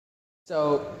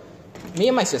So, me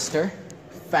and my sister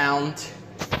found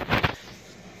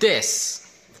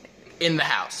this in the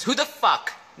house. Who the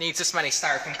fuck needs this many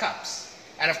styrofoam cups?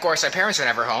 And of course, our parents are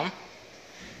never home.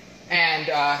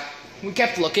 And we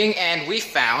kept looking and we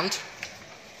found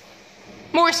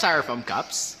more styrofoam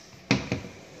cups. Oh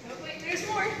wait, there's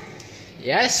more.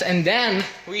 Yes, and then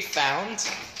we found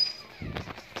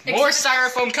more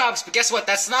styrofoam cups, but guess what?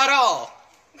 That's not all.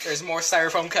 There's more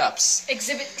styrofoam cups.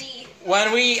 Exhibit D.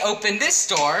 When we opened this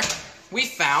door, we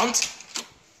found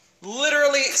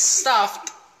literally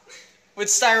stuffed with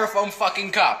styrofoam fucking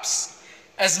cups.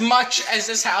 As much as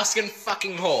this house can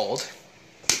fucking hold.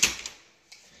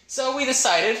 So we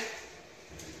decided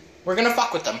we're gonna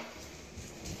fuck with them.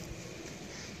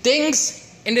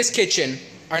 Things in this kitchen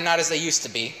are not as they used to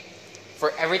be,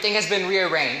 for everything has been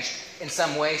rearranged in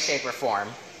some way, shape, or form.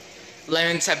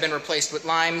 Lemons have been replaced with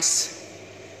limes.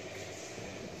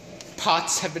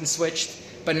 Pots have been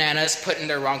switched. Bananas put in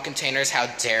their wrong containers. How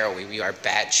dare we? We are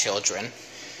bad children.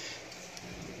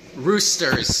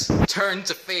 Roosters turned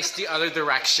to face the other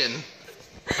direction.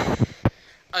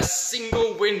 A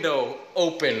single window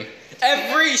open.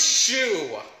 Every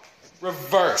shoe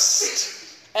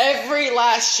reversed. Every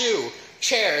last shoe.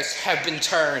 Chairs have been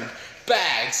turned.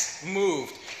 Bags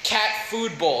moved. Cat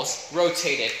food bowls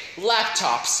rotated.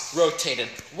 Laptops rotated.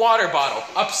 Water bottle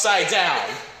upside down.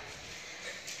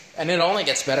 And it only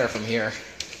gets better from here.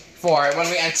 For when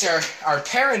we enter our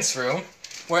parents' room,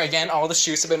 where again all the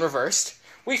shoes have been reversed,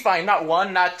 we find not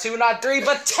one, not two, not three,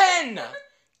 but 10!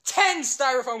 10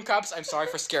 styrofoam cups. I'm sorry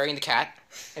for scaring the cat.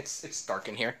 It's dark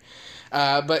in here.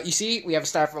 But you see, we have a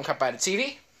styrofoam cup by the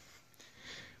TV.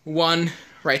 One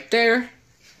right there.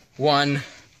 One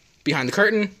behind the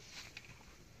curtain.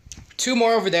 2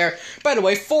 more over there. By the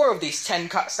way, 4 of these 10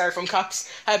 styrofoam cups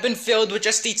have been filled with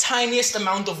just the tiniest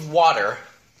amount of water.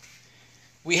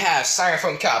 We have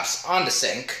styrofoam cups on the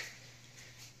sink,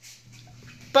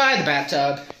 by the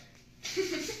bathtub,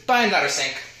 by another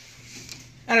sink,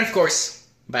 and of course,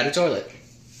 by the toilet.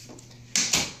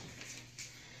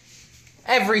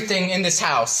 Everything in this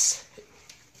house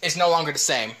is no longer the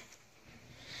same.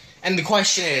 And the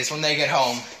question is, when they get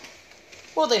home,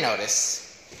 will they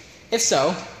notice? If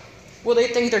so, will they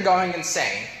think they're going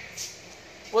insane?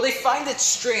 Will they find it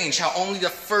strange how only the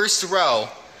first row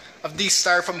of these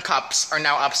styrofoam cups are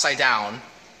now upside down,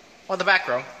 while the back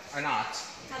row are not?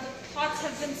 How the pots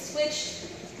have been switched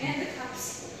and the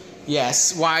cups.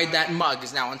 Yes, why that mug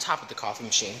is now on top of the coffee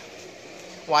machine.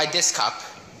 Why this cup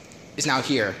is now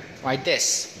here. Why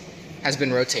this has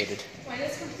been rotated. Why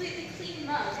this completely clean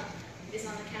mug is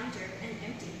on the counter and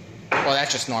empty. Well,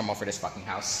 that's just normal for this fucking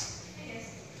house.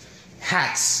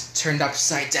 Hats turned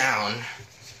upside down.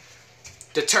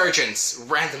 Detergents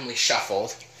randomly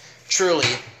shuffled. Truly,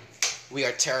 we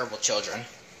are terrible children.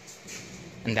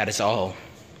 And that is all.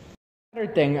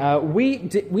 Another thing,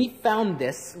 we found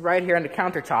this right here on the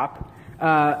countertop.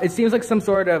 It seems like some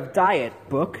sort of diet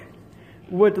book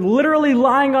with literally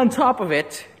lying on top of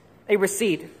it a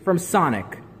receipt from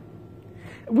Sonic.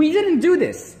 We didn't do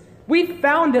this. We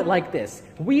found it like this.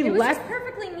 It was just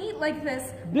perfectly neat like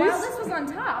this while this was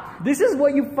on top. This is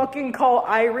what you fucking call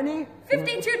irony?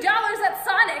 $52 at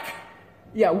Sonic.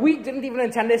 Yeah, we didn't even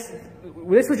intend this.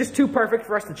 This was just too perfect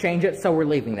for us to change it, so we're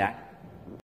leaving that.